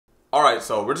All right,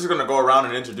 so we're just gonna go around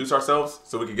and introduce ourselves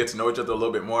so we can get to know each other a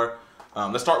little bit more.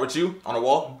 Let's start with you on the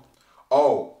wall.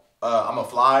 Oh, I'm a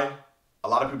fly. A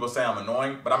lot of people say I'm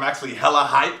annoying, but I'm actually hella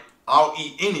hype. I'll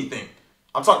eat anything.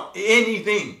 I'm talking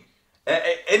anything.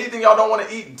 Anything y'all don't want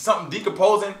to eat, something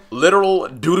decomposing. Literal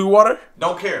doo-doo water?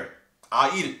 Don't care.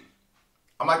 I'll eat it.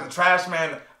 I'm like the trash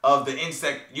man of the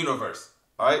insect universe.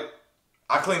 All right?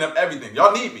 I clean up everything.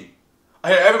 Y'all need me. I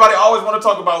hear everybody always want to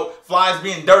talk about flies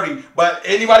being dirty, but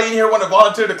anybody in here want to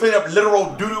volunteer to clean up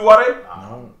literal doo-doo water?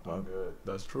 No, I'm good.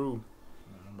 That's true.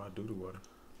 I'm about doo-doo water.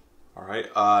 All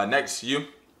right, next, you.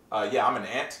 Yeah, I'm an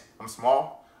ant. I'm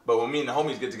small. But when me and the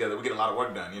homies get together, we get a lot of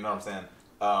work done. You know what I'm saying?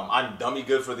 I'm dummy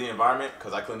good for the environment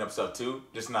because I clean up stuff too.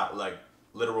 Just not like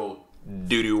literal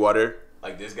Doo-doo water.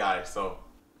 like this guy. So,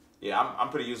 yeah, I'm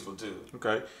pretty useful too.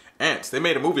 Okay. Ants, they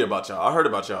made a movie about y'all. I heard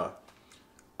about y'all.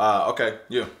 Okay,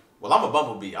 you. Well, I'm a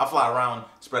bumblebee. I fly around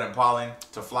spreading pollen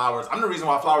to flowers. I'm the reason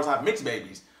why flowers have mixed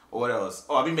babies. Or what else?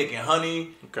 Oh, I be making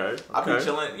honey. Okay. I be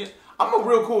chilling. Yeah, I'm a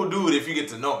real cool dude if you get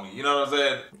to know me. You know what I'm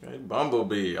saying? Okay,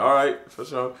 bumblebee. All right, for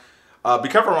sure. Be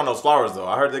careful around those flowers, though.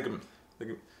 I heard they can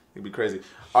be crazy.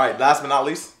 All right, last but not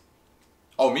least.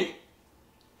 Oh, me?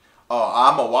 Oh,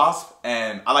 I'm a wasp,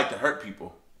 and I like to hurt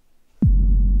people.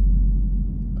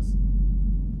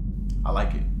 I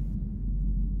like it.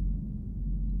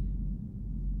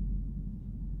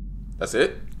 That's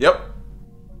it? Yep.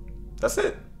 That's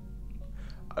it.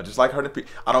 I just like hurting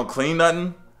people. I don't clean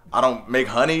nothing. I don't make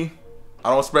honey. I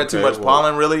don't spread too much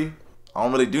pollen, really. I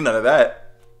don't really do none of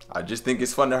that. I just think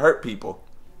it's fun to hurt people.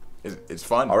 It's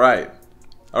fun. All right.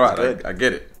 All right, I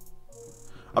get it.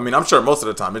 I mean, I'm sure most of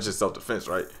the time it's just self-defense,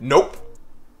 right? Nope.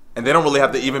 And they don't really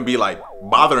have to even be like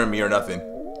bothering me or nothing.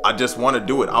 I just want to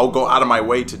do it. I'll go out of my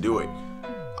way to do it.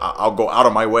 I'll go out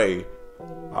of my way.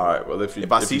 All right, well,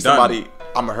 if I see somebody,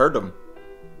 I'm going to hurt them.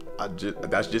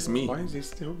 That's just me. Why is he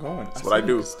still going? That's what I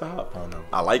do. Stop. Oh, no.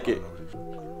 I like it.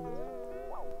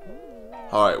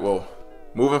 All right, well,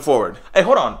 moving forward. Hey,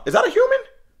 hold on. Is that a human?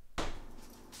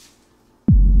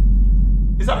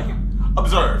 Is that a human?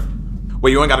 Observe.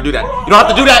 Wait, you ain't got to do that. You don't have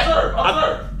to do that.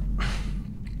 Observe.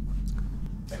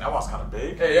 Dang, that wasp kind of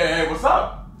big. Hey, what's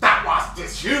up? That wasp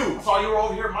is huge. I saw you were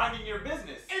over here minding your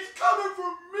business. It's coming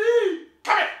from me.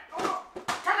 Come here.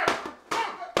 Come here.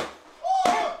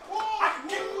 I can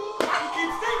keep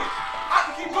stinging. I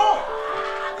can keep going.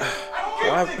 I can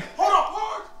keep stinging. Hold on.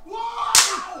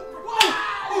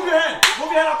 Move your hand.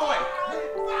 Move your hand out the way.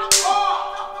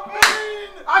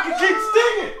 I can keep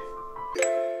stinging.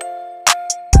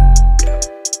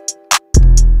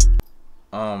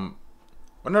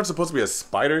 Wasn't there supposed to be a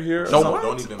spider here? No,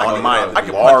 don't even. On mine. I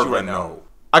can punch you right now.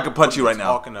 I can punch you right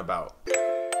now. Talking about.